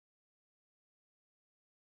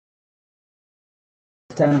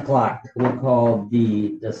10 o'clock. We'll call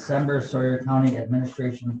the December Sawyer County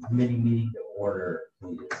Administration Committee meeting to order,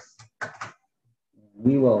 please.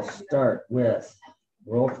 We will start with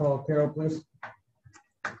roll call. Carol, please.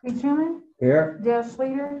 Lee Truman. Here. Dale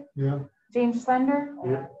Schleter. Yeah. James Slender.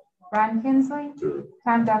 Here. Ron Kinsley. Here.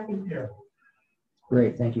 Tom Duffy. Here.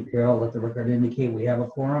 Great, thank you, Carol. Let the record indicate we have a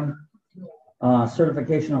quorum.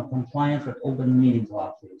 Certification of compliance with open meetings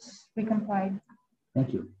law, please. We complied.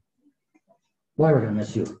 Thank you. Boy, we're gonna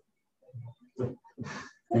miss you.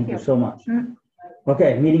 Thank you so much.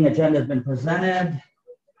 Okay, meeting agenda has been presented.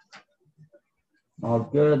 All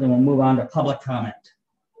good, then we'll move on to public comment.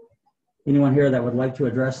 Anyone here that would like to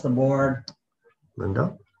address the board?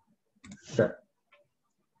 Linda? Sure.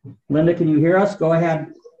 Linda, can you hear us? Go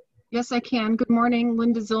ahead. Yes, I can. Good morning,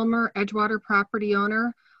 Linda Zilmer, Edgewater property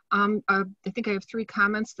owner. I think I have 3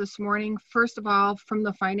 comments this morning. First of all, from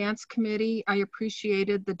the Finance Committee, I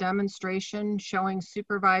appreciated the demonstration showing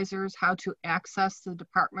supervisors how to access the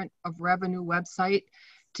Department of Revenue website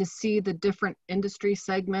to see the different industry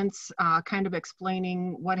segments, kind of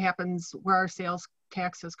explaining what happens, where our sales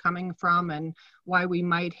tax is coming from and why we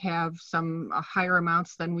might have some higher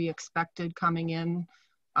amounts than we expected coming in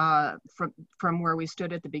from where we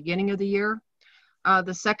stood at the beginning of the year.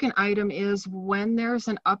 The second item is when there's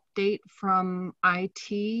an update from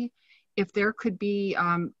IT, if there could be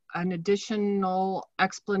an additional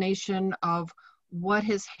explanation of what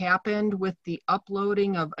has happened with the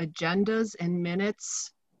uploading of agendas and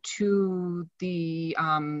minutes to the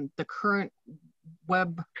current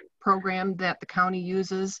web program that the county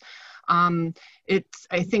uses. I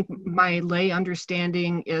think my lay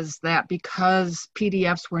understanding is that because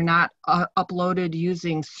PDFs were not uploaded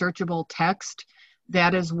using searchable text,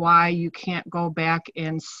 that is why you can't go back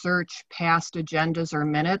and search past agendas or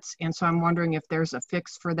minutes. And so I'm wondering if there's a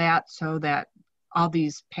fix for that so that all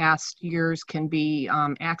these past years can be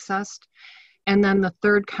accessed. And then the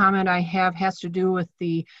third comment I have has to do with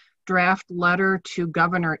the draft letter to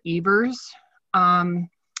Governor Evers.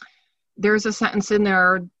 There's a sentence in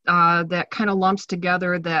there that kind of lumps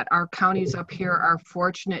together that our counties up here are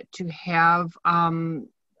fortunate to have our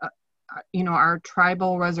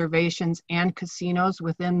tribal reservations and casinos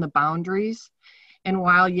within the boundaries. And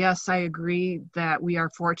while, yes, I agree that we are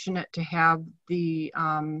fortunate to have the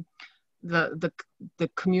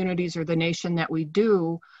communities or the nation that we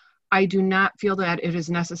do, I do not feel that it is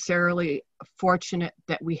necessarily fortunate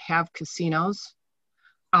that we have casinos.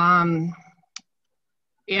 And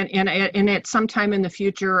at some time in the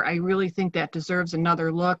future, I really think that deserves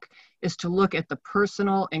another look, is to look at the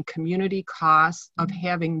personal and community costs of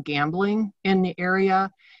having gambling in the area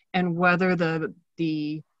and whether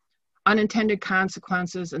the unintended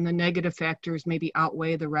consequences and the negative factors maybe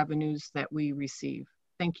outweigh the revenues that we receive.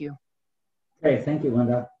 Thank you. Okay, thank you,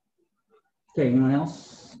 Linda. Okay, anyone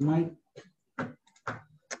else? Mike?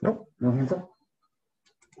 Nope. No hands up?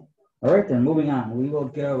 All right, then moving on. We will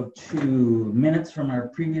go to minutes from our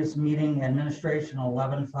previous meeting, administration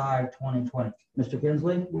 11/5/2020. Mr.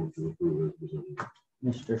 Kinsley? Move to approve it.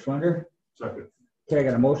 Mr. Schwender? Second. Okay, I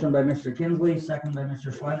got a motion by Mr. Kinsley, second by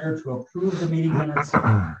Mr. Schwender to approve the meeting minutes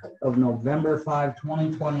of November 5,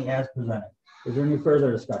 2020 as presented. Is there any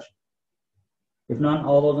further discussion? If none,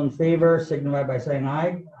 all those in favor signify by saying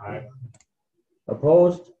aye. Aye.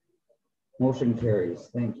 Opposed? Motion carries.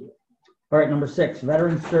 Thank you. All right, number 6,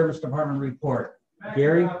 Veteran Service Department report.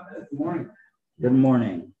 Gary? Good morning. Good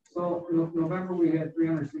morning. So in November, we had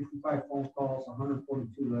 365 phone calls,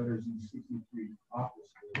 142 letters, and 63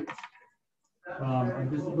 office visits. On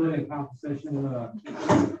disability and compensation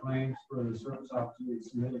claims for the service officer, we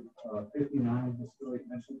submitted 59 disability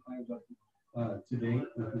pension claims up to date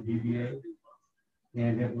with the DBA,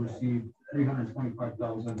 and have received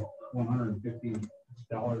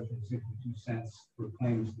 $325,150.62 for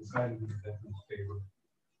claims decided in the veteran's favor.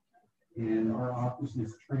 And our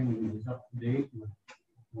office's training is up to date.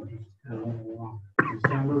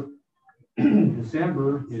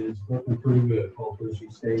 December is looking pretty good. All 30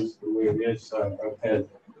 stays the way it is. I've had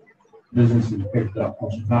businesses picked up,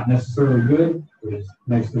 which is not necessarily good, but it's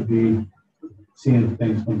nice to be seeing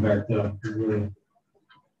things come back to really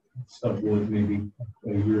stuff was maybe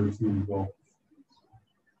a year or 2 ago.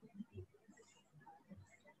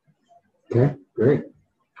 Okay, great.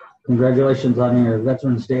 Congratulations on your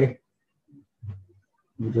Veterans Day.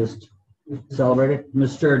 You just celebrated.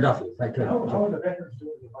 Mr. Duffy, if I could. How are the veterans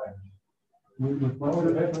doing with the virus? How are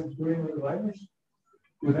the veterans doing with the virus?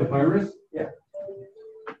 With the virus? Yeah.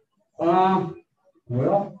 Well,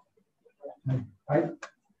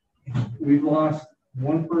 we've lost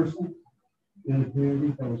one person in the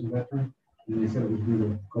community that was a veteran, and they said it was due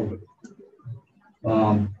to COVID.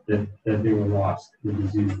 that they were lost, the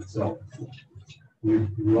disease itself. We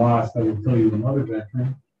lost, I will tell you, another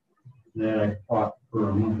veteran that I fought for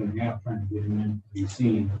a month and a half trying to get him in to be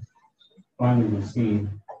seen. Finally was seen,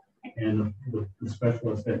 and the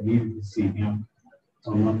specialist that needed to see him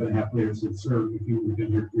a month and a half later said, "Sir, if you would have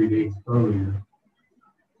been here 3 days earlier,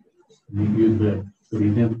 you'd live." But he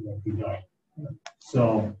didn't, he died.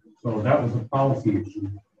 So that was a policy issue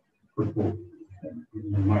for folk,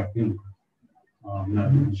 in my opinion.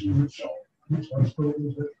 Not the disease itself. Which hospital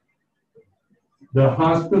was it? The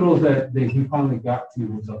hospital that he finally got to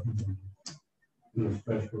was up in the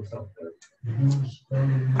specialist up there.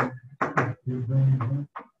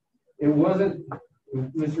 It wasn't,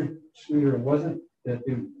 Mr. Schluter, it wasn't that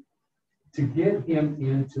to get him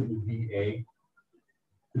into the VA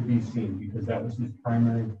to be seen, because that was his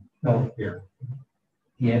primary health care.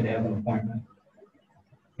 He had to have an appointment.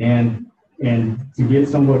 And to get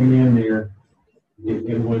somebody in there,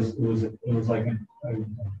 it was like an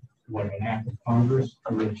act of Congress,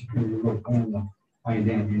 which you can go home and find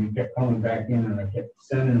out. And he kept coming back in, and I kept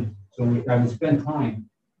sending. So I would spend time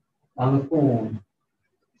on the phone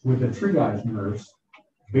with a triage nurse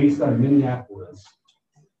based out of Minneapolis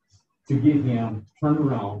to get him turned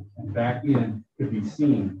around and back in to be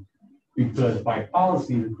seen, because by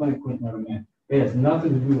policy the clinic couldn't let him in. It has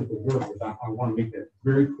nothing to do with the workers. I want to make that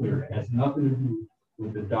very clear. It has nothing to do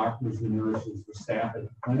with the doctors, the nurses, the staff at the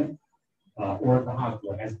clinic or at the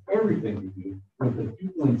hospital. It has everything to do with the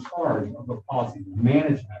people in charge of the policy.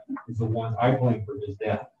 Management is the one I blame for his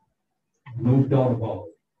death. No doubt about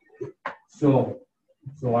it. So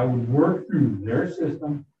I would work through their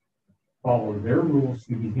system, follow their rules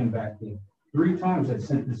to get him back in. 3 times I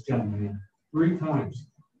sent this gentleman in. 3 times.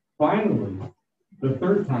 Finally, the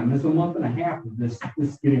 3rd time, there's a month and a half of this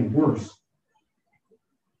getting worse.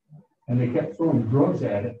 And they kept throwing drugs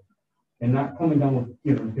at it and not coming down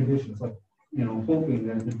with conditions like, hoping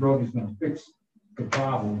that the drug is going to fix the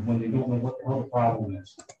problem when they don't know what the hell the problem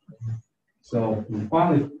is. So we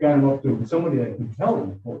finally got him up to somebody that could tell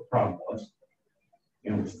him what the problem was.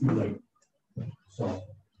 And it was too late. So,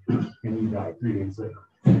 and he died 3 days later.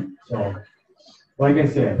 So, like I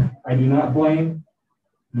said, I do not blame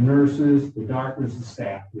the nurses, the doctors, the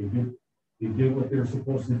staff. They did what they're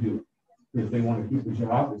supposed to do. If they want to keep a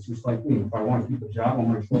job, it's just like me. If I want to keep a job, I'm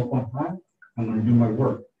going to show up on time. I'm going to do my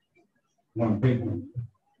work when I'm paid.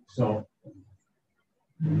 So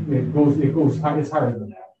it goes high, it's higher than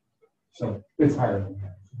that. So it's higher than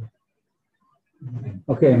that.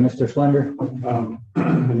 Okay, Mr. Slender.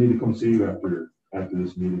 I need to come see you after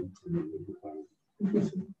this meeting.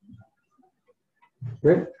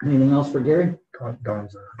 Rick, anything else for Gary? Thank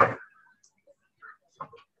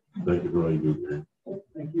you for all you do, Gary.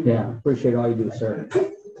 Thank you. Yeah, appreciate all you do, sir.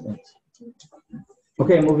 Thanks.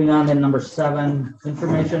 Okay, moving on to number 7,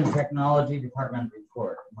 Information Technology Department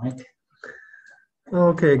report. Mike?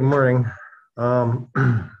 Okay, good morning.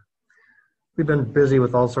 We've been busy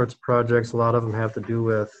with all sorts of projects. A lot of them have to do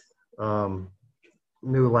with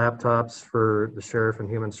new laptops for the Sheriff and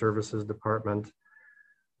Human Services Department.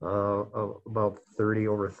 About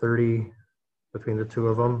over 30 between the 2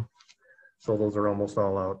 of them. So those are almost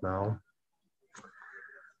all out now.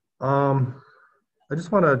 I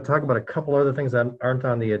just want to talk about a couple other things that aren't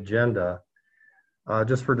on the agenda,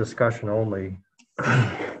 just for discussion only.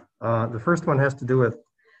 The first one has to do with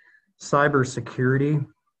cybersecurity.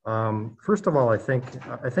 First of all, I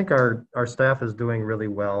think our staff is doing really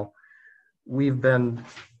well. We've been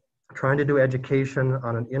trying to do education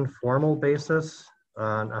on an informal basis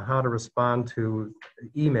on how to respond to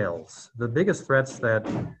emails. The biggest threats that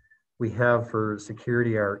we have for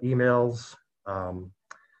security are emails,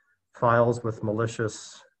 files with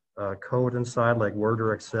malicious code inside, like Word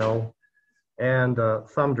or Excel, and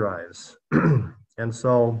thumb drives. And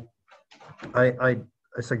so I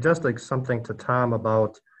suggested something to Tom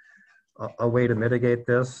about a way to mitigate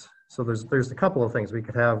this. So there's a couple of things. We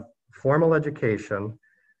could have formal education,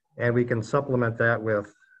 and we can supplement that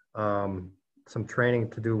with some training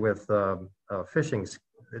to do with phishing.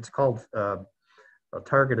 It's called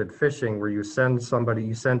targeted phishing, where you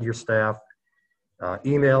send your staff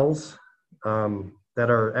emails that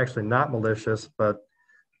are actually not malicious, but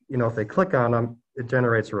if they click on them, it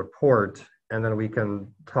generates a report, and then we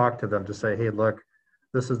can talk to them to say, hey, look,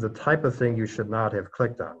 this is the type of thing you should not have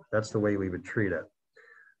clicked on. That's the way we would treat it.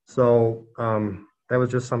 So that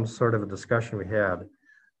was just some sort of a discussion we had.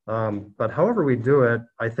 But however we do it,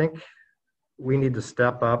 I think we need to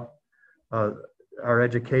step up our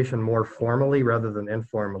education more formally rather than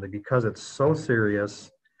informally, because it's so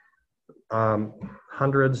serious.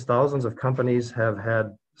 Hundreds, thousands of companies have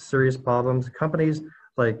had serious problems. Companies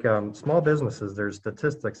like small businesses, there's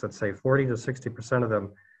statistics that say 40 to 60% of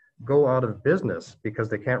them go out of business because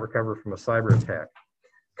they can't recover from a cyber attack.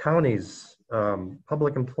 Counties,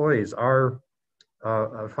 public employees, our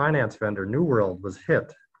finance vendor, New World, was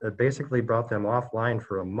hit. It basically brought them offline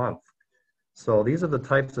for a month. So these are the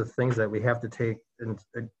types of things that we have to take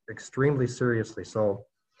extremely seriously. So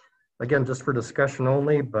again, just for discussion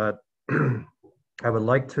only, but I would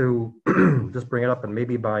like to just bring it up and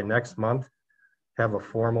maybe by next month, have a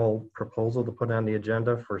formal proposal to put on the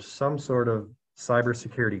agenda for some sort of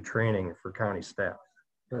cybersecurity training for county staff.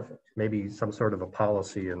 Perfect. Maybe some sort of a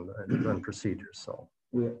policy and procedures. So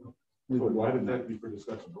We So would, why did that be for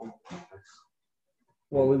discussion?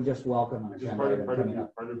 well, we just welcome an It's agenda part item of coming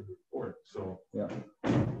up. the report, so, Yeah.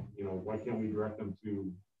 you know, why can't we direct them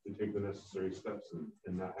to take the necessary steps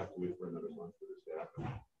and not have to wait for another month for this to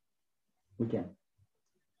happen? We can.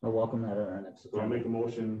 I'll welcome that at our next. So I make a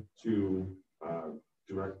motion to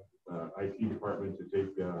direct IT department to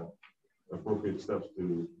take appropriate steps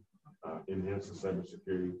to enhance the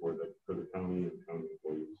cybersecurity for the county and county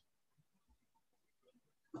employees.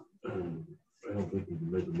 I don't think we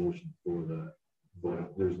can make a motion for that,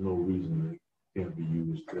 but there's no reason it can't be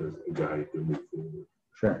used as a guide to move forward.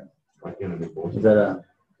 Sure. Why can't I make a motion? Is that a,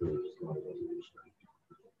 There's not a resolution.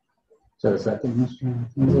 is that a second, Mr.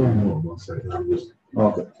 No, I'm not saying,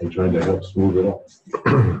 Okay. I'm trying to help smooth it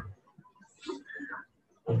out.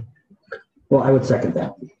 Well, I would second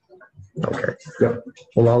that. okay. Yep.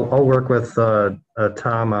 Well, I'll work with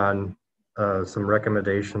Tom on some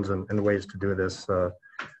recommendations and ways to do this.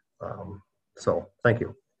 So thank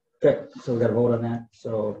you. Okay, so we got to vote on that.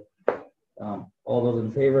 So all those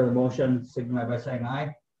in favor of the motion signify by saying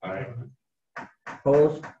aye. Aye.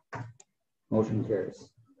 Opposed? Motion carries.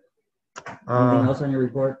 Anything else on your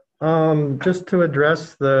report? Just to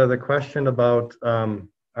address the question about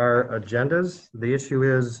our agendas, the issue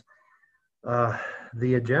is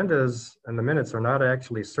the agendas and the minutes are not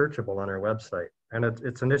actually searchable on our website. And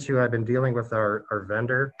it's an issue I've been dealing with our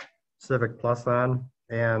vendor, Civic Plus, on,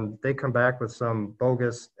 and they come back with some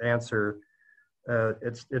bogus answer.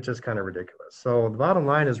 It's just kind of ridiculous. So the bottom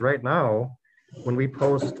line is right now, when we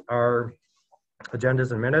post our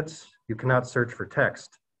agendas and minutes, you cannot search for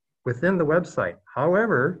text within the website.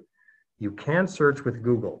 However, you can search with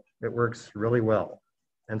Google. It works really well.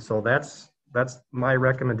 And so that's my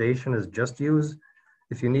recommendation, is just use,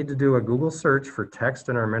 if you need to do a Google search for text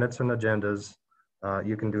in our minutes and agendas,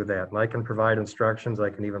 you can do that. And I can provide instructions. I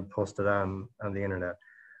can even post it on the internet.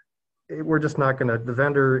 We're just not gonna, the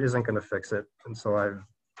vendor isn't gonna fix it. And so I've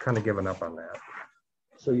kind of given up on that.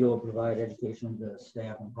 So you'll provide education to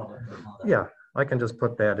staff and public and all that? Yeah, I can just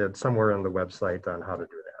put that in somewhere on the website on how to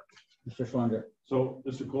do that. Mr. Schlender? So,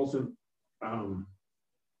 Mr. Colson,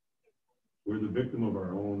 we're the victim of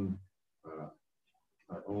our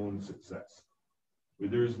own success.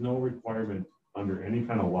 There's no requirement under any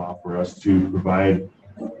kind of law for us to provide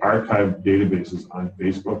archived databases on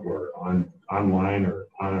Facebook or online or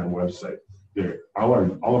on our website.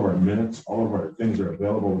 All of our minutes, all of our things are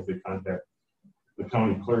available if they contact the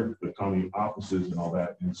county clerk, the county offices, and all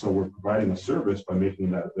that. And so we're providing a service by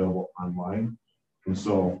making that available online. And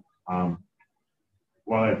so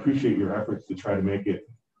while I appreciate your efforts to try to make it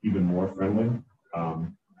even more friendly,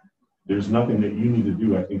 there's nothing that you need to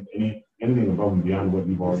do. I think anything above and beyond what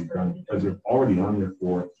you've already done, because they're already on there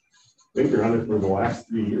for, I think they're on there for the last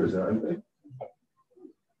 3 years, aren't they?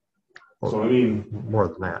 So I mean, More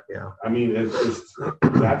than that, yeah. I mean,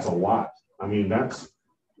 that's a lot. I mean, that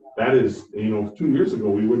is, you know, 2 years ago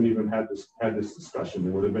we wouldn't even had this discussion.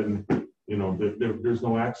 It would have been, you know, there's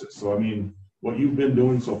no access. So I mean, what you've been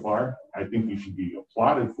doing so far, I think you should be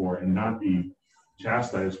applauded for and not be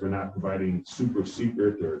chastised for not providing super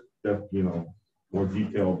secret or, you know, more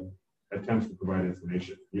detailed attempts to provide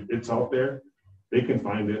information. It's out there. They can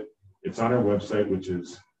find it. It's on our website, which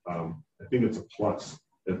is, I think it's a plus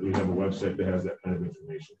that we have a website that has that kind of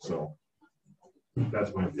information. So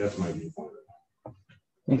that's my viewpoint.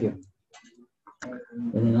 Thank you.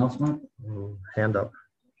 Anything else, Mike? Hand up.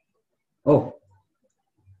 Oh.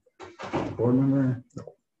 Board member?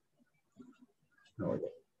 No.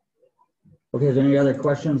 Okay, is there any other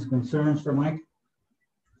questions, concerns for Mike?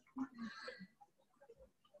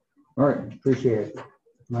 All right, appreciate it,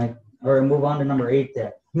 Mike. All right, move on to number 8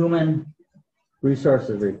 then. Human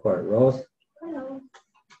Resources Report. Rose? Hello.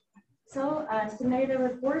 So, submitted a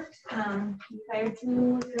report. We hired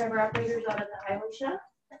 2 driver operators out of the highway shop.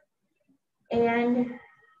 And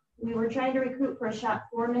we were trying to recruit for a shop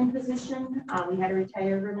foreman position. We had a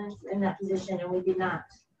retirement in that position and we did not.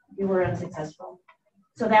 We were unsuccessful.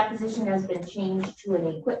 So that position has been changed to an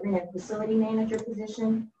equipment and facility manager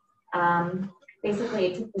position.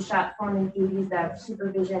 basically I took the shop foreman duties out of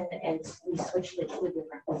supervision and we switched it to a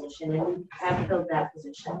different position, and we have filled that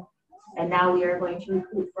position. And now we are going to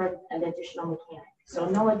recruit for an additional mechanic. So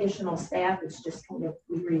no additional staff, it's just kind of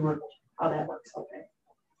we reworked how that works. Okay.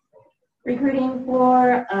 Recruiting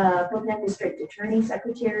for full-time district attorney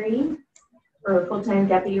secretary or full-time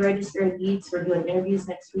deputy register of deeds. We're doing interviews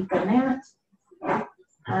next week on that.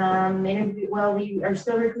 Well, we are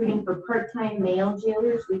still recruiting for part-time male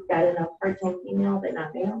jailers. We've got enough part-time female, but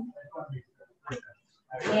not male.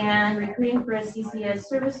 And recruiting for a CCS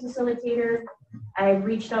service facilitator. I've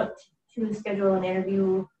reached out to schedule an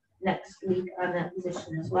interview next week on that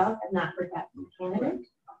position as well. I've not heard back from the candidate.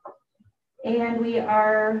 And we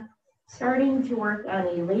are starting to work on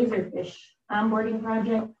a laserfish onboarding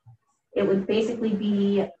project. It would basically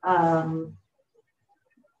be a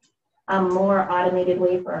more automated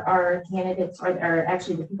way for our candidates, or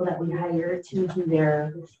actually the people that we hire, to do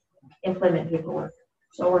their employment paperwork.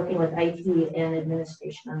 So working with IT and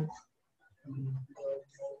administration on that.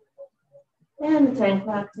 And the time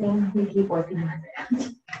clock thing, we keep working on that.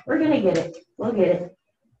 We're gonna get it. We'll get it.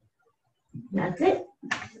 That's it.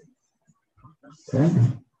 Okay.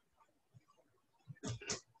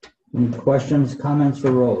 Any questions, comments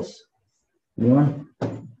for Rose? Anyone?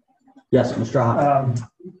 Yes, Mr. Hoff.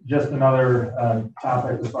 Just another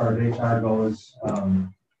topic as far as HR goes,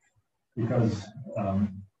 because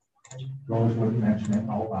Rose wouldn't mention it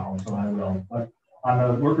out loud, so I will. But on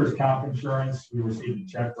the workers' comp insurance, we received a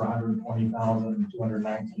check for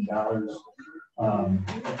 $120,219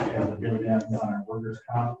 as a dividend on our workers'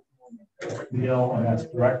 comp deal, and that's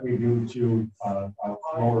directly due to a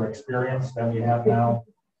lower experience that we have now,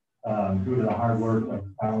 due to the hard work of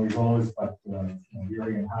not only Rose, but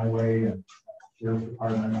Erie and Highway and Sheriff's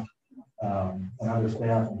Department and other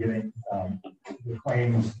staff, and getting the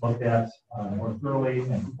claims looked at more thoroughly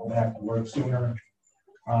and people back to work sooner.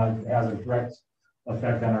 It has a direct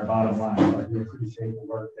effect on our bottom line. So I do appreciate the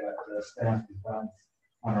work that the staff has done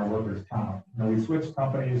on our workers' comp. We switched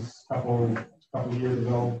companies a couple years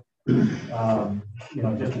ago,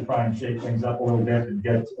 just to try and shake things up a little bit and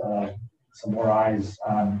get some more eyes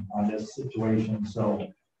on this situation. So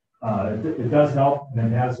it does help,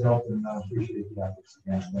 and it has helped, and I appreciate the efforts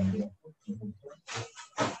again. Thank you.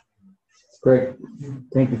 Great.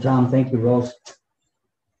 Thank you, Tom. Thank you, Rose.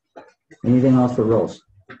 Anything else for Rose?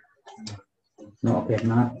 No, okay, if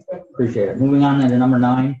not, appreciate it. Moving on to number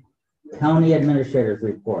 9, County Administrator's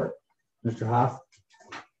Report. Mr. Hoff.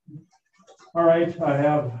 All right, I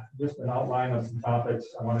have just an outline of some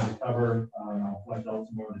topics I wanted to cover. I'll flesh out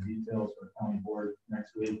some more of the details for the county board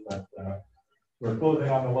next week, but we're closing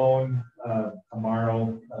on the loan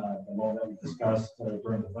tomorrow, the loan that we discussed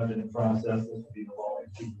during the budgeting process. This will be the loan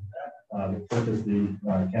to purchase the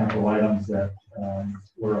capital items that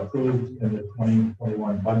were approved in the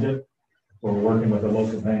 2021 budget. We're working with the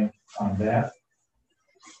local bank on that.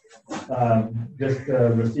 Just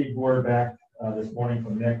received word back this morning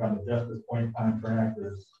from Nick on the Justice Point contract.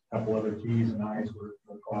 There's a couple other T's and I's we're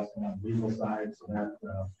crossing on the legal side, so that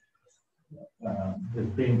is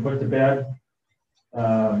being put to bed.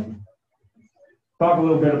 Talk a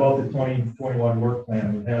little bit about the 2021 work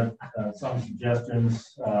plan. We've had some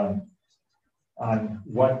suggestions on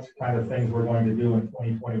what kind of things we're going to do in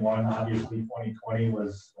 2021. Obviously, 2020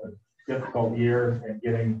 was a difficult year in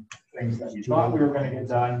getting things that we thought we were going to get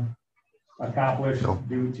done accomplished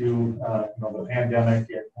due to the pandemic.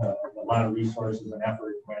 A lot of resources and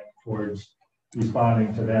effort went towards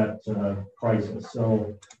responding to that crisis.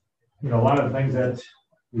 So, a lot of the things that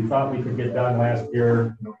we thought we could get done last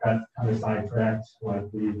year got kind of sidetracked, like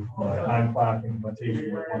the time clock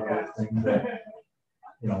implementation was one of those things that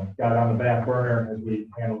got on the back burner as we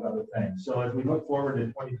handled other things. So as we look forward to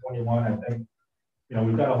 2021, I think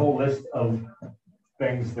we've got a whole list of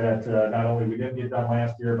things that not only we didn't get done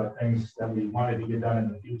last year, but things that we wanted to get done in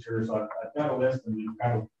the future. So I've got a list, and we've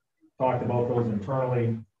kind of talked about those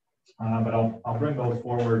internally, but I'll bring those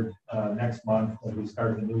forward next month as we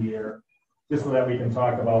start the new year, just so that we can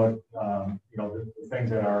talk about the things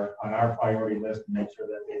that are on our priority list and make sure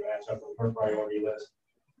that they match up with her priority list.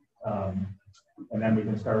 And then we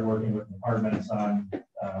can start working with departments on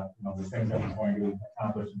the things that we're going to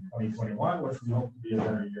accomplish in 2021, which we hope to be a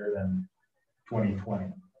better year than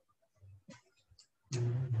 2020.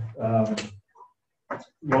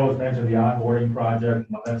 Rose mentioned the onboarding project.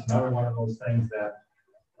 That's another one of those things that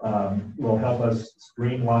will help us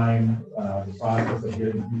streamline the process of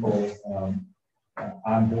getting people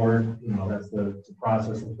on board. That's the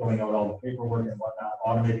process of filling out all the paperwork and whatnot,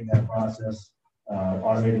 automating that process,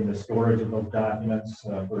 automating the storage of those documents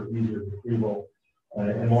for easier retrieval,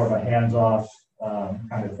 and more of a hands-off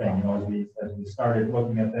kind of thing. You know, as we started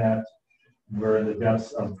looking at that, we're in the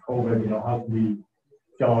depths of COVID. You know, how can we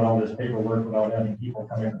fill out all this paperwork without having people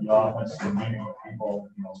come into the office and meeting with people?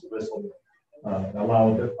 You know, so this will allow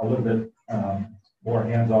a little bit more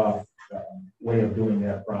hands-off way of doing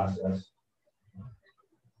that process.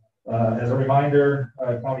 As a reminder,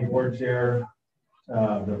 County Board Chair,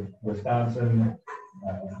 the Wisconsin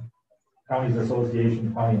Counties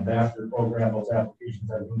Association County Ambassador Program, those applications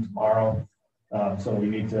are due tomorrow. So we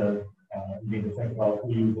need to think about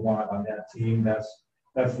who you want on that team.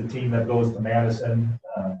 That's the team that goes to Madison,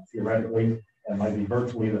 theoretically, and might be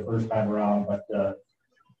virtually the first time around, but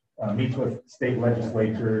meets with state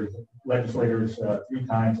legislators 3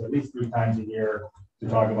 times, at least 3 times a year, to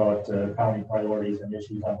talk about county priorities and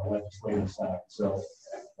issues on the legislative side. So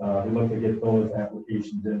we look to get those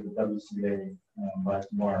applications into WCA by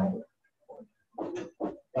tomorrow.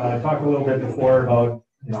 I talked a little bit before about,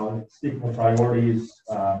 you know, speaking of priorities,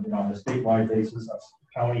 you know, on a statewide basis,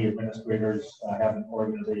 county administrators have an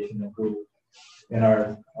organization and group. And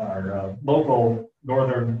our local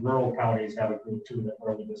northern rural counties have a group too, that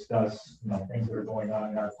where we discuss, you know, things that are going on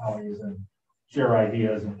in our counties and share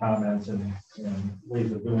ideas and comments and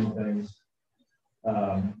ways of doing things.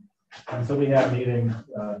 And so we had a meeting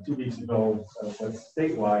 2 weeks ago with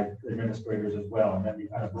statewide administrators as well, and then we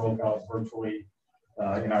kind of broke out virtually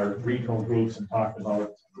in our regional groups and talked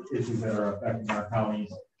about issues that are affecting our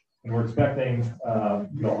counties. And we're expecting,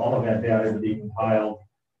 you know, all of that data to be compiled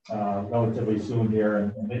relatively soon here,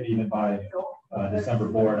 and maybe even by December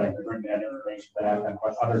board, I can bring that information back on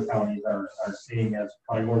what other counties are seeing as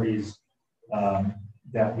priorities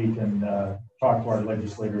that we can talk to our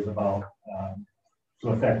legislators about to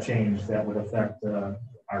affect change that would affect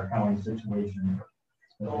our county situation.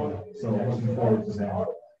 So looking forward to that.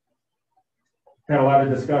 Had a lot of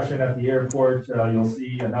discussion at the airport. You'll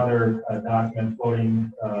see another document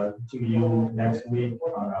floating to you next week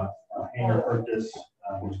on a hangar purchase.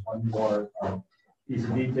 There's one more piece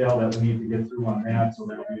of detail that we need to get through on that, so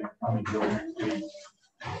that'll be coming to next week.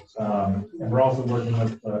 And we're also working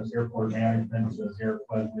with airport management, so Eric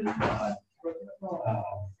Wesley,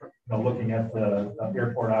 looking at the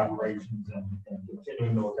airport operations and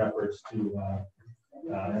continuing those efforts to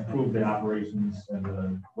improve the operations and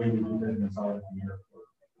the way we do business out at the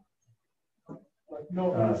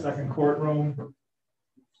airport. Second courtroom,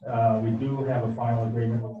 we do have a final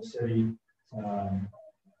agreement with the city.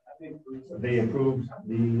 They approved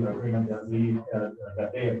the agreement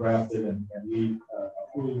that they had drafted, and we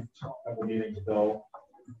approved a couple meetings ago.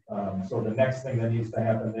 So the next thing that needs to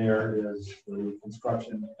happen there is the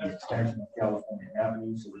construction and extension of California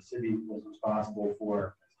Avenue. So the city was responsible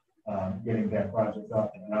for getting that project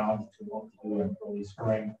off the ground, which we hope to do in early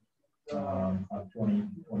spring of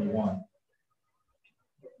 2021.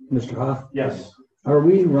 Mr. Hoff? Yes. Are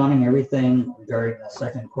we running everything during the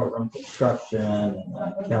second courtroom construction,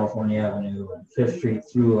 California Avenue and 5th Street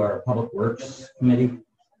through our Public Works Committee?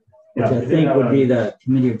 Which I think would be the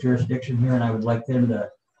committee of jurisdiction here, and I would like them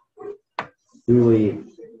to really,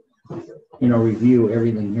 you know, review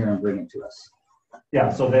everything here and bring it to us. Yeah,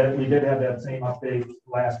 so that we did have that same update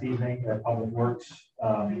last evening at Public Works.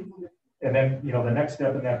 And then, you know, the next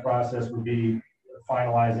step in that process would be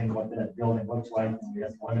finalizing what that building looks like. We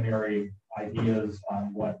have preliminary ideas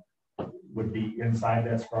on what would be inside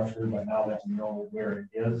that structure, but now that you know where it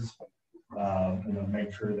is, you know,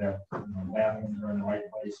 make sure that bathrooms are in the right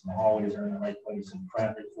place and the hallways are in the right place and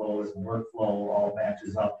traffic flows and workflow all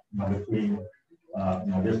matches up, you know, between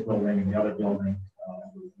this building and the other building.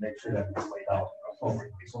 Make sure that it's laid out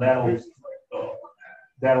appropriately. So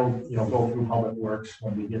that'll go through Public Works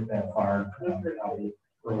when we get that far, probably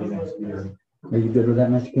early next year. Are you good with that,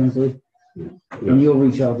 Mr. Kinsley? Yeah. And you'll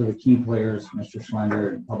reach out to the key players, Mr. Slender,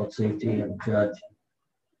 and Public Safety and the judge,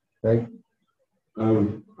 right?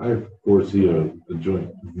 I foresee a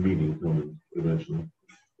joint meeting coming eventually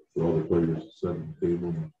for all the players to sit at the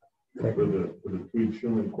table. Okay. For the Tweed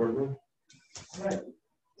Shilling courtroom.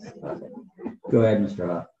 Go ahead, Mr.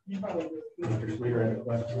 Hoff. Mr. Slater had a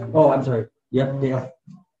question. Oh, I'm sorry. Yep, Dale.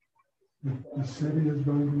 The city is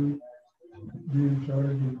going to be in charge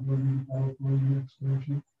of the California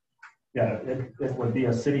extension. Yeah, it would be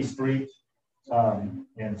a city street,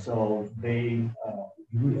 and so they.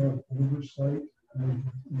 Do we have oversight of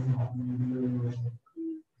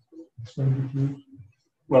expenditures?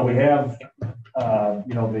 Well, we have,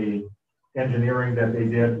 the engineering that they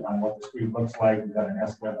did on what the street looks like. We've got an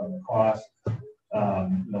estimate of the cost.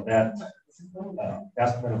 That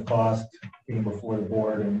estimate of cost came before the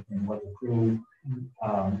board and was approved.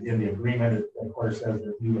 In the agreement, it of course says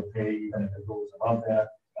that we would pay even if it goes above that.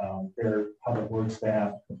 Their public works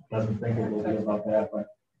staff doesn't think it will be about that, but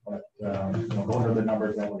those are the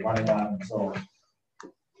numbers that we're running on. And so,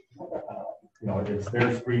 it's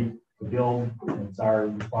their street to build. It's our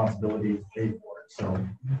responsibility to pay for it. So,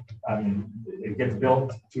 I mean, it gets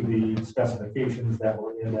built to the specifications that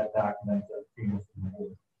were in that document that came from the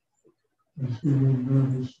board.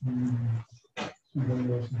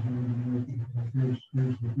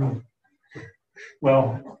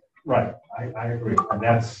 Well, right, I agree, and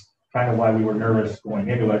that's kind of why we were nervous going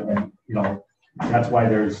into it, and that's why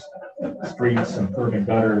there's streets and curb and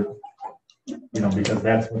gutter, because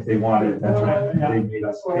that's what they wanted, that's what they made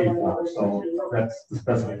us pay for. So that's the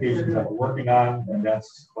specifications that we're working on, and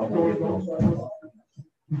that's what we'll get those.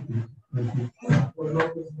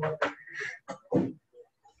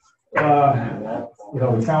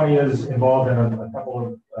 The county is involved in a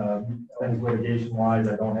couple of things litigation-wise.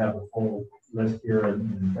 I don't have a full list here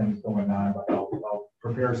and things going on, but I'll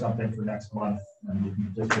prepare something for next month, and you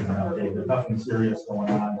can just give an update. There's nothing serious going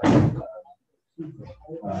on.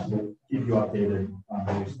 We'll keep you updated on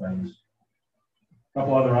those things. A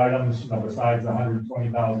couple other items, besides the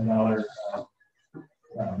 $120,000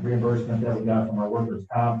 reimbursement that we got from our workers'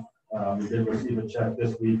 comp. We did receive a check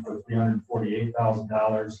this week for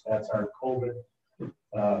 $348,000. That's our COVID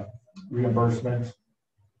reimbursement.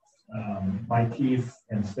 Mike Keith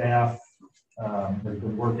and staff have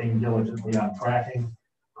been working diligently on tracking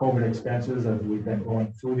COVID expenses as we've been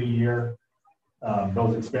going through the year.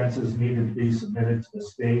 Those expenses needed to be submitted to the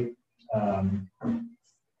state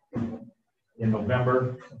in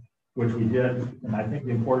November, which we did. And I think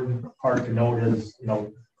the important part to note is,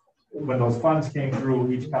 when those funds came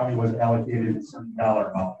through, each county was allocated a certain dollar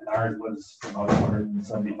amount. And ours was about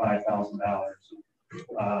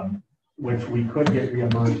 $275,000, which we could get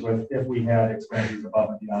reimbursed with if we had expenses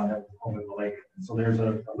above and beyond that were COVID related. And so there's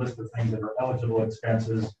a list of things that are eligible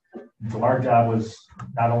expenses. And so our job was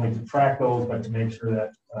not only to track those, but to make sure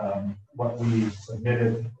that what we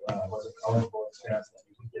submitted was an eligible expense that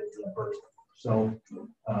we could get reimbursed. So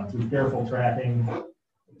through careful tracking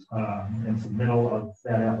and submittal of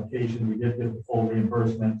that application, we did get the full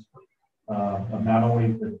reimbursement of not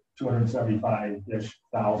only the $275,000-ish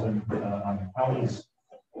on the county's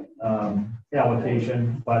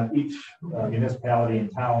allocation, but each municipality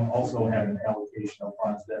and town also had an allocation of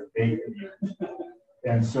funds that they could use.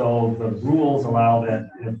 And so the rules allow that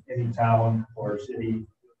if any town or city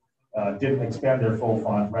didn't expend their full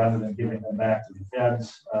fund, rather than giving them back to the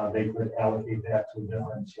feds, they could allocate that to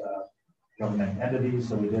different government entities.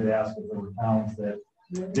 So we did ask if there were towns that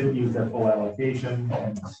didn't use their full allocation,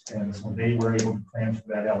 and so they were able to transfer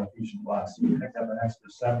that allocation to us. So we picked up an extra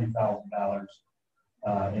 $70,000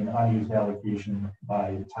 in unused allocation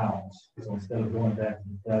by towns. So instead of going back to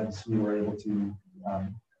the feds, we were able to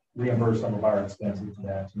reimburse some of our expenses to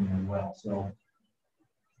that team as well. So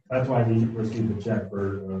that's why we received a check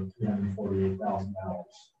for $348,000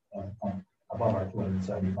 above our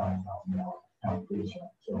 $275,000 allocation.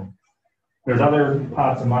 So there's other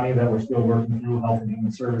pots of money that we're still working through. Health and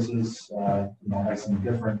Human Services, has some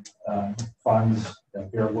different funds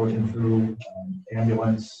that they're working through.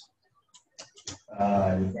 Ambulance,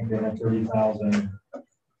 I think they have $30,000.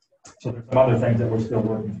 So there's some other things that we're still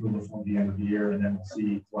working through before the end of the year, and then we'll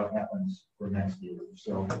see what happens for next year.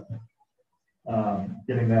 So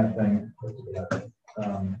getting that thing put together.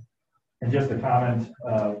 And just a comment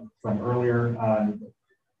from earlier on,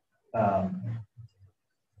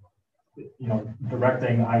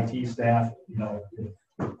 directing IT staff,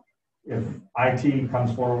 if IT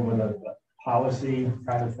comes forward with a policy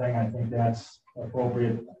kind of thing, I think that's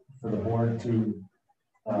appropriate for the board to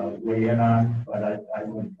weigh in on, but I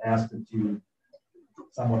would ask that you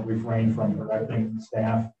somewhat refrain from directing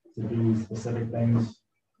staff to do specific things.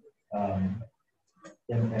 And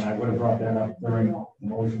I would have brought that up during the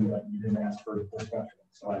motion, but you didn't ask for discussion,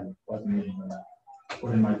 so I wasn't able to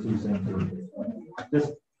put in my 2 cents.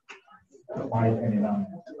 Just my opinion on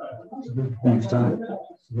that. Thanks, Tom.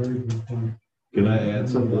 Can I add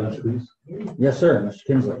something to that, please? Yes, sir, Mr.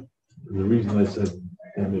 Kinsley. The reason I said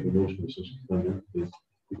can't make a motion for such thunder is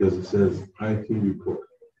because it says IT report.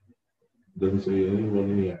 It doesn't say anyone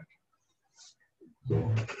any action. So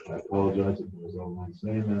I apologize if I was online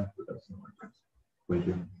saying that, but that's not my case. Thank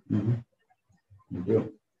you. Mm-hmm. Thank you.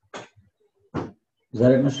 Is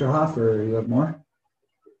that it, Mr. Hoff, or you have more?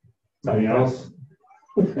 Something else?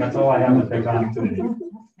 That's all I have to pick on today.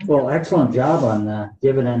 Well, excellent job on the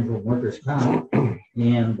dividend from workers' comp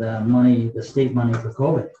and the state money for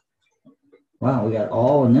COVID. Wow, we got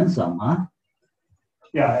all and then some, huh?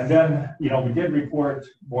 Yeah, and then, we did report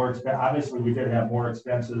more, obviously, we did have more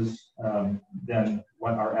expenses than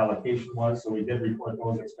what our allocation was, so we did report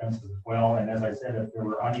those expenses as well. And as I said, if there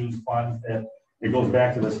were unused funds, that it goes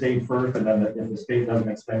back to the state first, and then if the state doesn't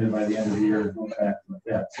expend it by the end of the year, it goes back to the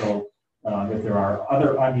Fed. So if there are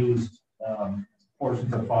other unused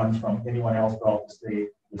portions of funds from anyone else throughout the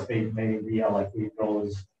state may reallocate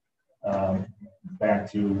those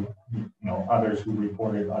back to others who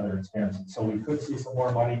reported other expenses. So we could see some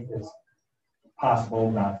more money. It's possible,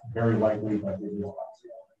 not very likely, but it is possible.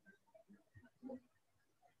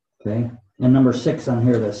 Okay. And number 6 on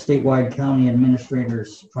here, the statewide county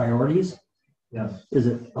administrators priorities. Yes. Is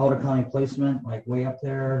it out of county placement, like way up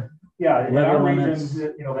there? Yeah, in Levy our limits?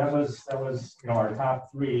 region, that was our top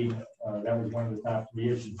 3. That was one of the top 3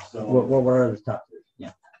 issues. So What were the top 3?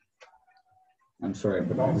 Yeah. I'm sorry,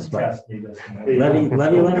 but don't this test me this. Levy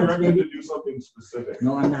limits, You're maybe? to do something specific.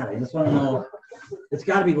 No, I'm not. I just want to know. It's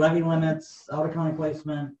got to be levy limits, out of county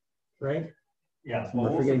placement, right? Yeah, We're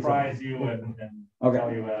well, we'll forgetting surprise you and Okay.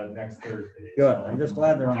 tell you next Thursday. Good. So I'm just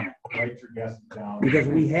glad they're on it write your guesses down. because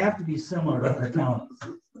we have to be similar to other counties,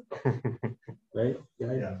 right?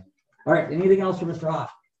 guys? Yeah. All right. Anything else for Mr.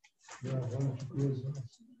 Hoff? Yeah, why don't you close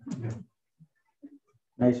that?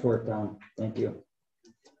 Nice work, Don. Thank you.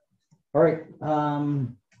 All right.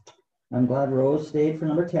 I'm glad Rose stayed for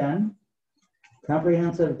number 10.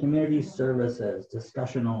 Comprehensive Community Services,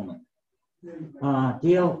 discussion only.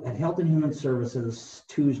 Dale, at Health and Human Services,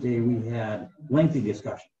 Tuesday, we had lengthy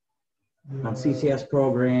discussion on CCS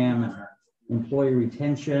program and our employee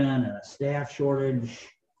retention and a staff shortage.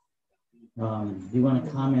 Do you want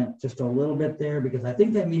to comment just a little bit there? Because I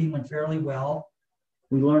think that meeting went fairly well.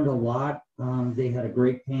 We learned a lot. They had a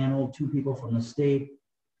great panel, 2 people from the state.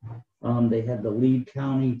 They had the lead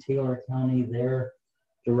county, Taylor County, their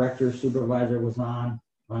director supervisor was on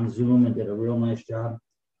Zoom and did a real nice job.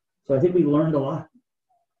 So I think we learned a lot.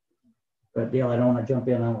 But Dale, I don't want to jump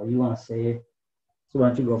in on what you want to say. So why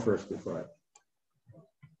don't you go first before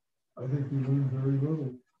I think we learned very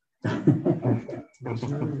little. I'm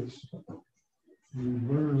serious. We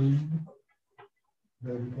learned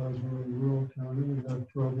that because we're a rural county, we have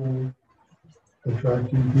trouble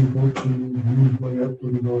attracting people to move way up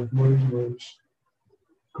to the northwoods where it's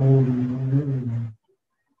cold and winter and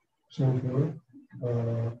so forth.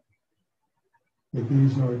 That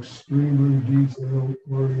these are extremely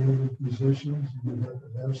detail-oriented positions. You have to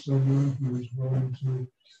have someone who is willing to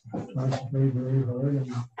concentrate very hard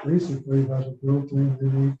and basically has a built-in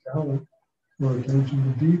innate talent for attention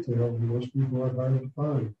to detail. Most people are hard to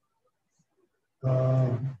find.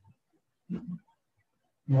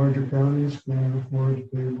 Larger counties can afford to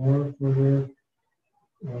pay more for their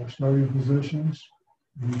starting positions.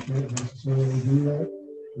 You can't necessarily do that.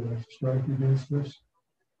 You have to strike against this.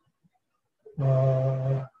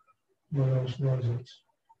 What else was it?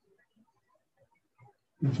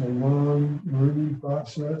 It's a long learning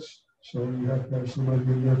process, so you have to have somebody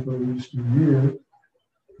in there for at least a year,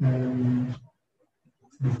 and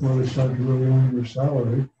before they start to really earn their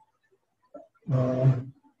salary.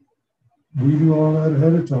 We do all that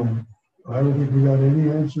ahead of time. I don't think we got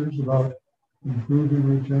any answers about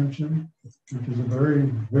improving retention, which is a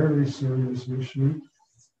very, very serious issue.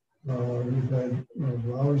 We've had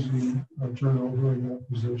lousy turnover in that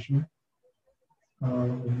position. I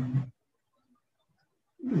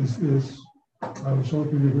was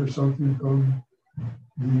hoping to hear something from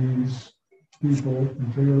these people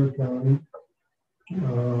in Taylor County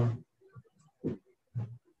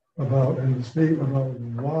about, and the state about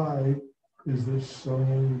why is this so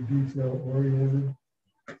detail oriented.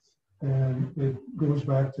 And it goes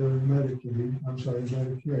back to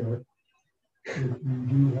Medicare. If you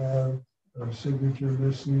do have a signature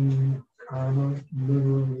missing, comma,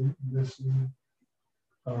 literally missing,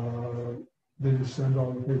 they just send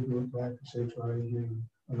all the paperwork back and say try again.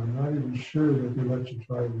 And I'm not even sure that they let you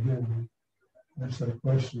try again. That's that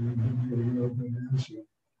question you didn't get a real good answer.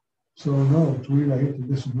 So no, Tweed, I hate to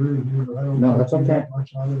disagree with you, but I don't No, that's think okay.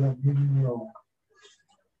 much out of that meeting at all.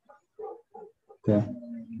 Okay.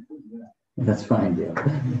 That's fine, Dale.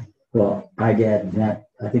 Well, I get that.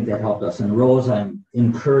 I think that helped us. And Rose, I'm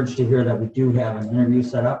encouraged to hear that we do have an interview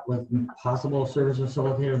set up with possible service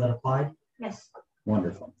facilitator that applied. Yes.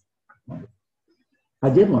 Wonderful. Wonderful. I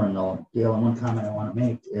did learn though, Dale, and one comment I want to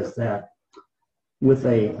make is that with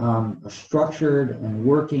a structured and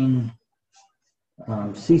working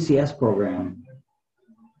CCS program,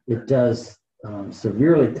 it does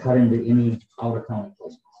severely cut into any out-of-county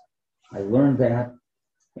placements. I learned that,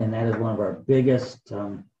 and that is one of our biggest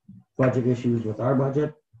budget issues with our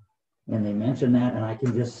budget. And they mentioned that, and I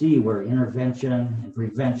can just see where intervention and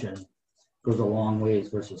prevention goes a long ways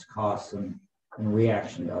versus costs and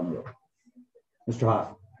reaction down the road. Mr.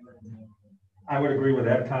 Hoff. I would agree with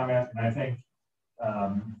that comment, and I think,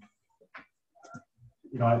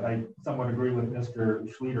 I somewhat agree with Mr.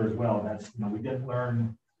 Schlueter as well. That we didn't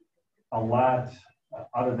learn a lot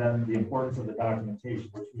other than the importance of the documentation,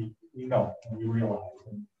 which we know and we realize.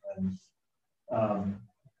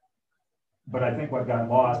 But I think what got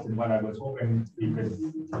lost and what I was hoping we could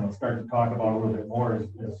start to talk about a little bit more is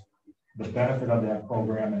the benefit of that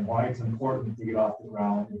program and why it's important to get off the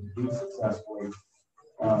ground and to do successfully.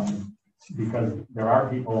 Because there are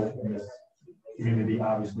people in this community,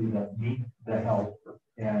 obviously, that need the help,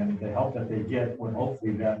 and the help that they get would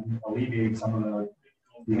hopefully then alleviate some of the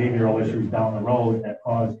behavioral issues down the road that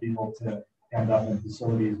cause people to end up in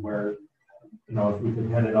facilities where, if we could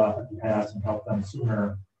head it off at the pass and help them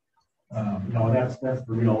sooner, that's the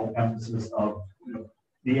real emphasis of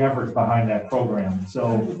the efforts behind that program.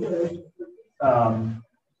 So,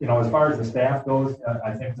 as far as the staff goes,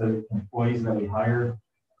 I think the employees that we hire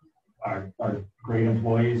are great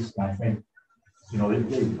employees. I think,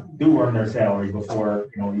 they do earn their salary before,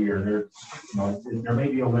 a year. There may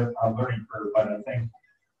be a learning curve, but I think,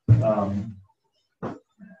 and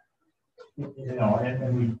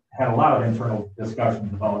we had a lot of internal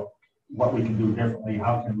discussions about what we can do differently,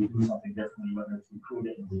 how can we do something differently, whether it's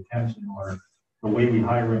recruiting and retention or the way we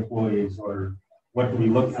hire employees, or what do we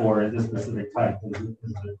look for in this specific type? Is it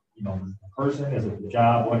the person? Is it the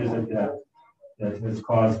job? What is it that has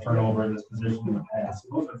caused turnover in this position in the past?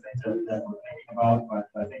 Those are things that we're thinking about, but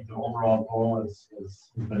I think the overall goal has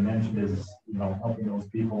been mentioned is, helping those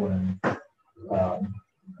people and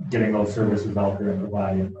getting those services out there and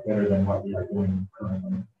providing better than what we are doing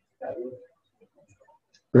currently.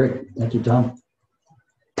 Great. Thank you, Tom.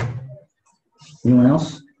 Anyone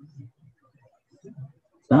else?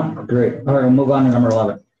 No? Great. All right, we'll move on to number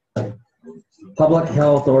 11. Public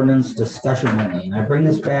health ordinance discussion meeting. I bring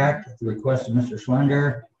this back at the request of Mr.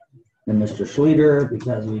 Schlender and Mr. Schlueter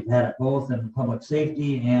because we've had it both in public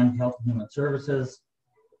safety and health and human services,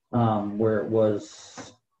 where it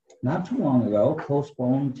was not too long ago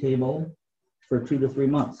postponed, tabled for 2 to 3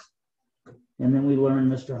 months. And then we learned,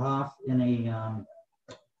 Mr. Hoff, in a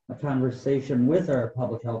conversation with our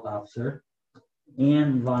public health officer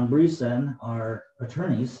and Von Briesen, our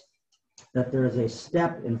attorneys, that there is a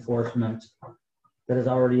step enforcement that is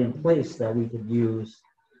already in place that we could use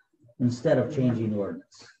instead of changing the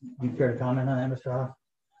ordinance. Do you care to comment on that, Mr. Hoff?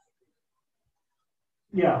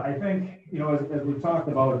 Yeah, I think, as we talked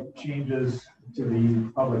about changes to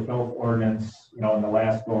the public health ordinance, in the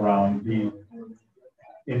last go around, the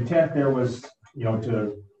intent there was,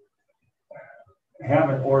 to have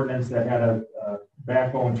an ordinance that had a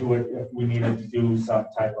backbone to it if we needed to do some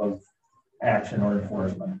type of action or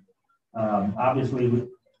enforcement. Obviously,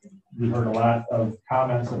 we heard a lot of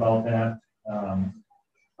comments about that.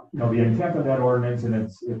 The intent of that ordinance, and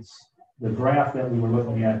it's the draft that we were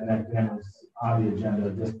looking at that then was on the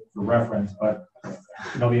agenda just for reference, but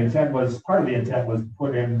part of the intent was to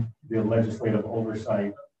put in the legislative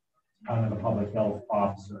oversight on the public health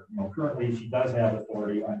officer. Currently she does have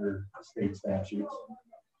authority under state statutes.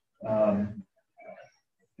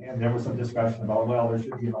 And there was some discussion about, well, there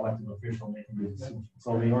should be an elected official making the decision.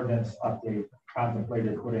 So the ordinance update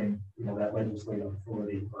contemplated putting, that legislative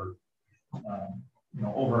authority for,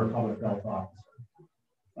 over a public health officer.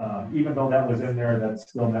 Even though that was in there, that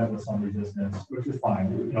still met with some resistance, which is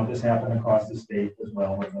fine. This happened across the state as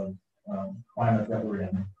well with the climate that we're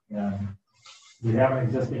in. And we have an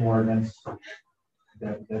existing ordinance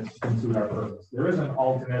that can suit our purpose. There is an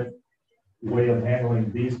alternate way of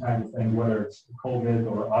handling these kinds of things, whether it's COVID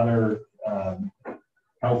or other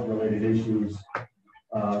health-related issues,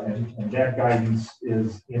 and that guidance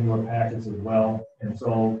is in your packets as well. And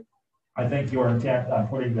so I think your intent on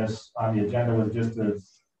putting this on the agenda was just to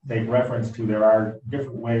make reference to there are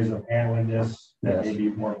different ways of handling this that may be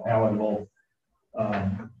more palatable,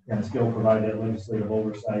 and still provide that legislative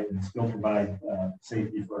oversight and still provide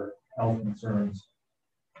safety for health concerns.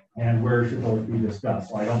 And where should those be discussed?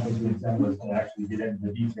 So I don't think the intent was to actually get into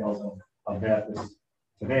the details of that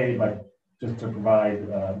today, but just to provide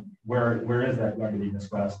where is that going to be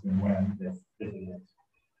discussed and when, if it is.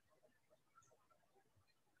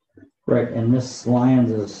 Right, and Ms.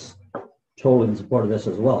 Lyons is totally in support of this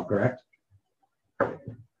as well, correct?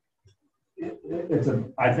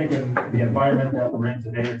 I think in the environment that we're in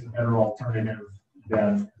today, it's a better alternative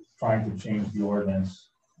than trying to change the ordinance.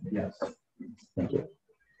 Yes. Thank you.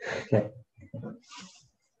 Okay.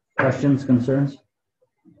 Questions, concerns?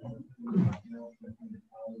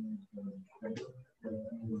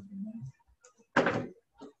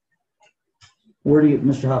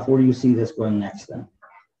 Mr. Huff, where do you see this going next then?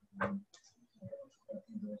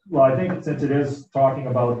 Well, I think since it is talking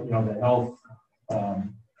about, the health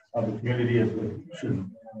of the community, it should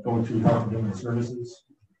go to Health and Human Services.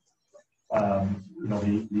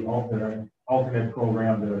 The alternate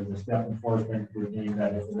program, the step enforcement would mean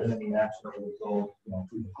that if there is any action, it would go,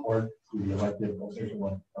 to the court, to the elected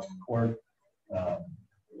official of the court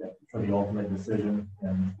for the ultimate decision.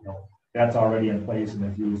 And, that's already in place and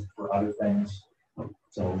is used for other things.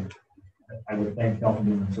 So I would think Health and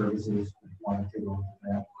Human Services wanted to go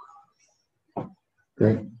with that.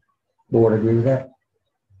 Great. Board agree with that?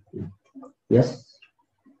 Yes?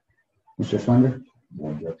 Mr. Slender?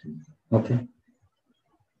 Okay.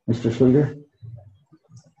 Mr. Schluger?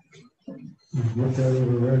 Looked at it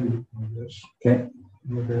already, I guess. Okay.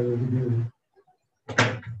 Look at it again.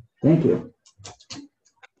 Thank you.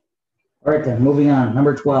 All right then, moving on.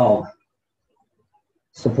 Number 12.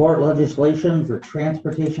 Support legislation for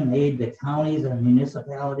transportation aid to counties and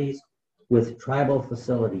municipalities with tribal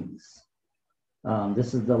facilities.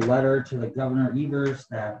 This is the letter to the Governor Evers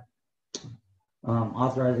that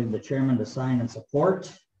authorizing the chairman to sign and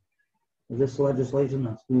support this legislation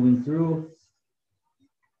that's moving through.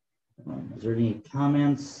 Is there any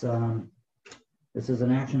comments? This is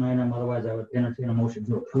an action item. Otherwise, I would entertain a motion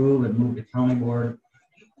to approve and move to county board.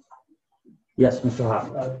 Yes, Mr.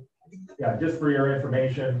 Hoff. Yeah, just for your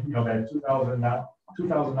information, that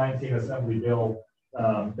 2019 Assembly bill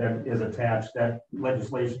that is attached, that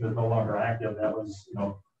legislation is no longer active. That was,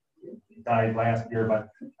 died last year, but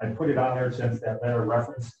I put it on there since that letter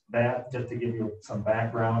referenced that, just to give you some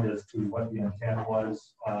background as to what the intent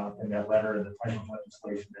was in that letter and the type of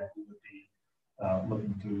legislation that we would be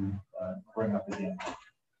looking to bring up again.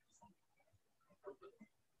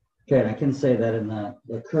 Okay, and I can say that in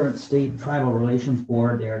the current state tribal relations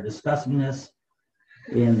board, they are discussing this,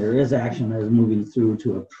 and there is action that is moving through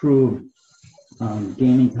to approve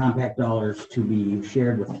gaming compact dollars to be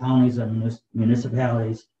shared with counties and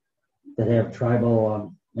municipalities that have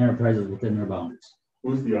tribal enterprises within their boundaries.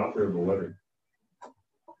 Who's the author of the letter?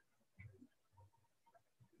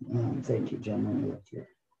 Thank you, Jim. Let me look here.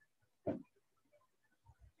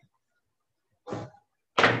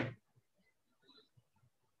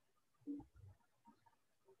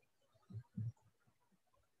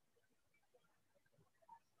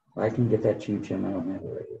 I can get that to you, Jim. I don't have it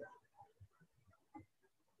right here.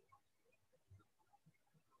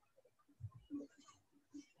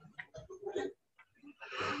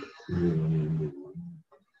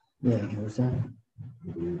 Yeah, what's that?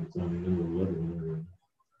 It's on the end of the letter.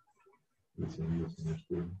 It's in this next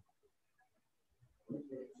one.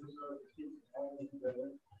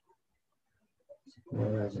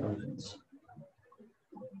 Whereas agents.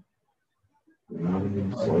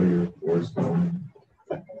 Sawyer, Forrest Gump.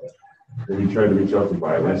 Have you tried to reach out to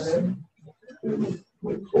Vilas?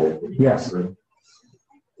 Yes. And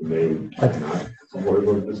they not supportive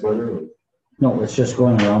of this letter? Or? No, it's just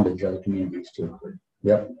going around to the other communities too.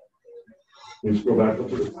 Yep. You just go back up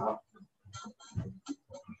to the top.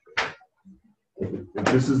 If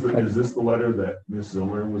this is this the letter that Ms.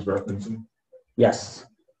 Zilmer was referencing? Yes.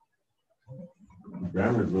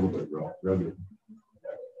 Grammar is a little bit rugged.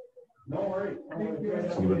 No worries.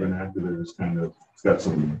 Some of the vernacular is kind of, it's got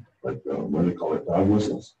some, like, what do they call it, dog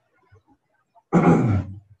whistles.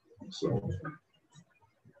 So,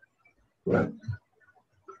 but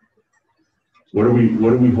what do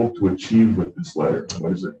we hope to achieve with this letter?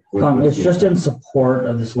 What is it? It's just in support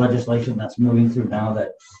of this legislation that's moving through now,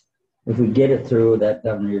 that if we get it through, that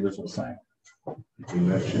Governor Evers will sign.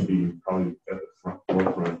 And that should be probably at the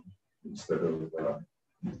forefront instead of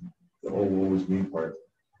the whole woe is me part.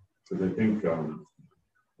 Because I think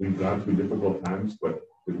we've gone through difficult times, but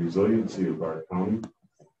the resiliency of our county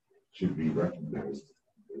should be recognized.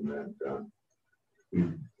 And that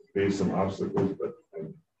we've faced some obstacles, but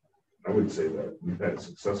I would say that we've had a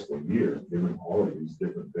successful year given all of these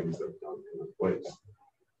different things that have gone into place.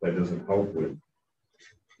 That doesn't help with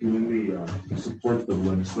doing the support the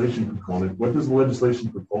legislation component. What does the legislation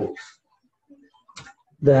propose?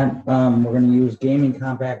 That we're going to use gaming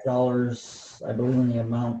compact dollars, I believe, in the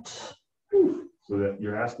amount. So that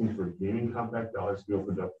you're asking for gaming compact dollars to be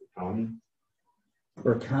opened up to county?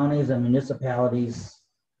 For counties and municipalities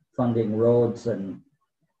funding roads and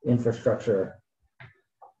infrastructure.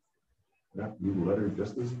 That new letter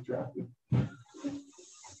just as drafted.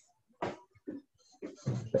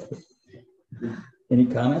 Any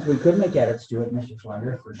comments? We could make edits to it, Mr.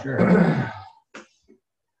 Slender, for sure.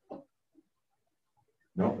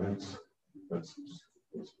 No, that's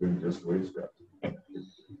been just the way it's drafted.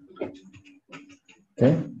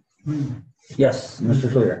 Okay. Yes,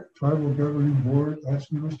 Mr. Clear. Tribal governing board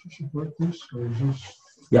asking us to support this, or is this?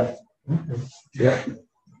 Yep. Okay. Yep.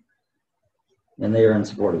 And they are in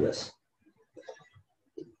support of this.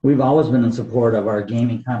 We've always been in support of our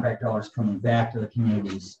gaming compact dollars coming back to the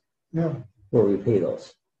communities Yeah. where we pay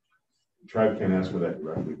those. The tribe can't ask for that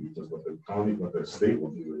directly because what the county, what the state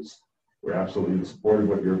will do is we're absolutely in support of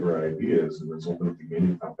what your idea is, and let's open up the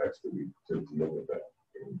gaming complex to look at that.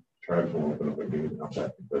 And tribes won't open up a gaming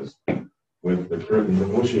complex because with the currently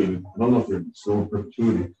negotiated, I don't know if they're still in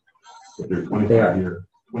perpetuity, but they're 25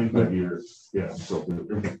 years, yeah. So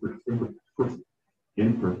they're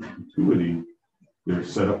in perpetuity, they're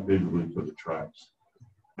set up favorably for the tribes.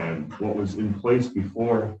 And what was in place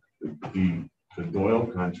before the Doyle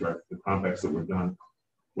contract, the compacts that were done,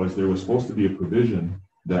 was there was supposed to be a provision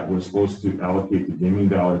that was supposed to allocate the gaming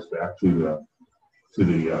dollars back to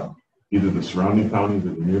the either the surrounding counties or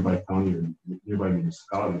the nearby county or nearby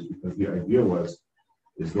municipalities, because the idea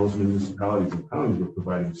is those municipalities and counties were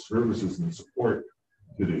providing services and support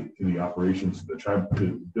to the operations of the tribe,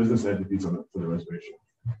 to business entities for the reservation.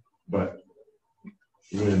 But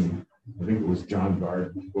when I think it was John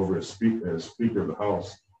Bard, over as Speaker of the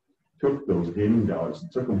House, took those gaming dollars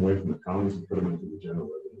and took them away from the counties and put them into the general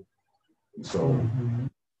revenue. And so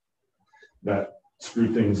that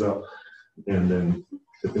screwed things up. And then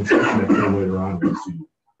the construction that came later on was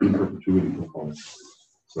the in perpetuity component.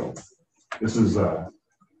 So this is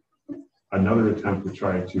another attempt to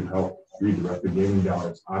try to help redirect the gaming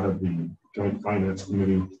dollars out of the Joint Finance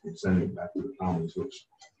Committee and sending it back to the counties, which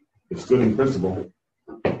is good in principle.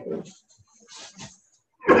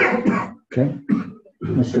 Okay.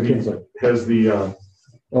 Mr. Kinsley. Has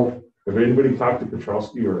have anybody talked to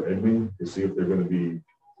Petrowski or Edming to see if they're going to be,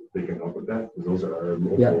 if they can help with that? Because those are our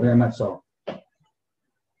local. Yeah, very much so.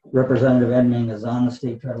 Representative Edming is on the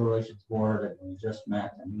State Tribal Relations Board, and we just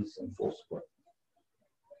met, and he's in full support.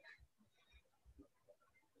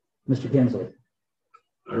 Mr. Kinsley.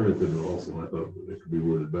 I read it also. I thought it could be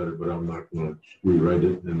worded better, but I'm not going to rewrite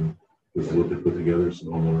it, and this is what they put together.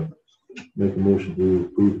 So I'm going to make a motion to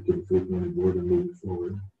approve it to the full county board and move it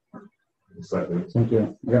forward. Second. Thank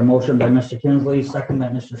you. We got a motion by Mr. Kinsley, second by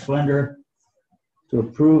Mr. Slender, to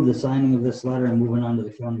approve the signing of this letter and moving on to the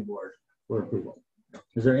county board for approval.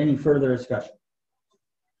 Is there any further discussion?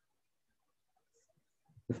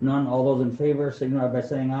 If none, all those in favor signify by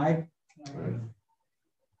saying aye. Aye.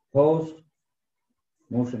 Opposed?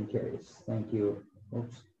 Motion carries. Thank you,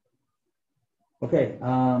 folks. Okay,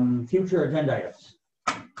 future agenda items.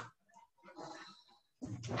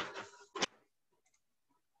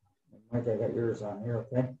 Mike, I got yours on here,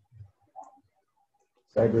 okay?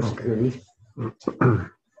 Cybersecurity.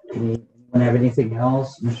 Anyone have anything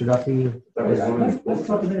else? Mr. Duffy? Let's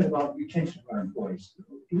talk a minute about retention of our employees.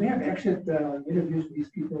 Do we have exit interviews with these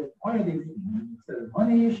people? Why are they leaving? Is it a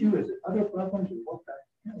money issue? Is it other problems? Or what?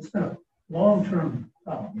 It's been a long-term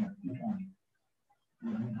problem here in the county.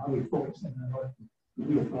 How we focus on what the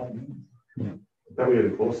real problem is. I thought we had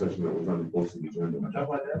a closed session that was on the posted agenda. Talk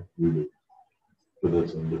about that. We do. But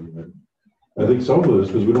that's something. I think some of this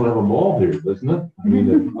because we don't have a mall here, doesn't it? I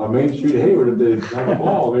mean, on Main Street, Hayward, if they have a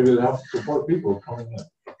mall, maybe they have to support people coming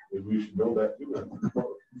in. Maybe we should build that too.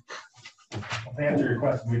 To answer your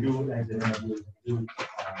question, we do exit interviews, we do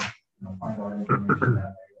find out information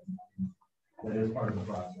that is part of the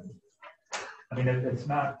process. I mean, it's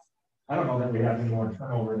not, I don't know that we have any more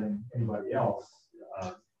turnover than anybody else.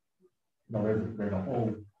 There's a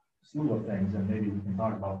whole slew of things, and maybe we can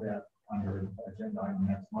talk about that under agenda item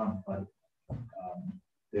next month, but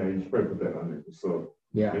yeah, you should probably put that on there. So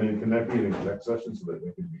yeah, and then can that be an exec session so that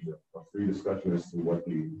there can be a free discussion as to what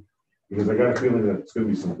because I got a feeling that it's going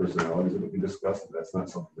to be some personalities that we can discuss, and that's not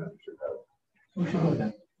something that we should have. We should know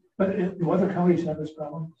that. But do other counties have this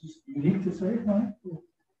problem? Is it unique to say, right?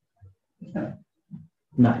 It's not.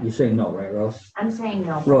 No, you say no, right, Rose? I'm saying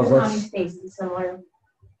no. Rose, The let's- counties face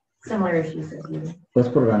similar issues as you. Let's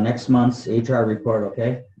put it on next month's HR report,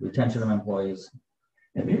 okay? Retention of employees.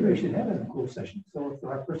 And maybe we should have it in a closed session. So if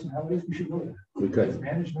there are personalities, we should go there. We could.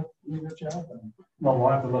 Management doing their job. well, we'll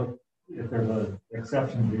have to look if there's an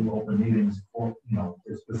exception to open meetings, or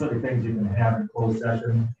there's specific things you can have in closed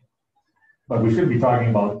session. But we should be talking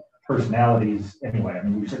about personalities anyway. I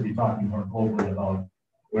mean, we should be talking more globally about.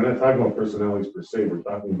 We're not talking about personalities per se. We're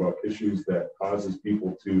talking about issues that causes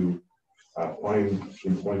people to find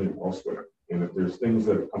employment elsewhere. And if there's things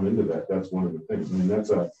that come into that, that's one of the things. I mean, that's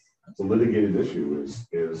a litigated issue.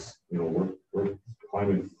 We're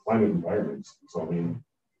climate environments. So I mean,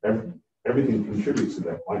 everything contributes to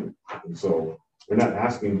that climate. And so we're not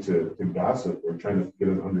asking to gossip. We're trying to get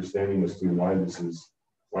an understanding as to why this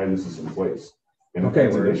is in place. And if Okay,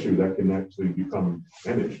 it's an we're- issue, that can actually become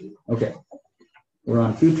an issue. Okay. We're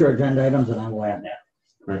on future agenda items and I will add that.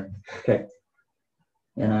 Right. Okay.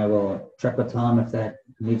 And I will check with Tom if that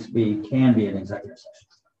needs to be, can be an executive session.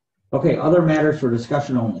 Okay, other matters for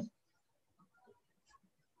discussion only.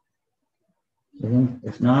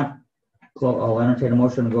 If not, I'll entertain a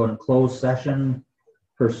motion to go in closed session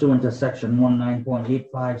pursuant to section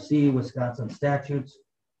 19.85C Wisconsin statutes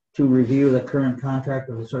to review the current contract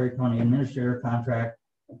of the Sawyer County Administrator contract.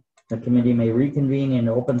 The committee may reconvene in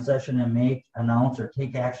open session and may announce or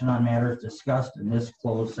take action on matters discussed in this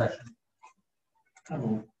closed session.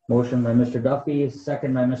 Motion by Mr. Duffy,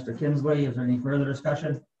 second by Mr. Kinsley. Is there any further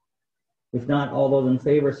discussion? If not, all those in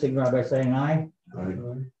favor signify by saying aye.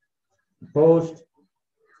 Opposed?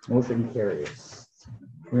 Motion carries.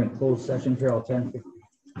 We're in closed session, Carol, 10:50.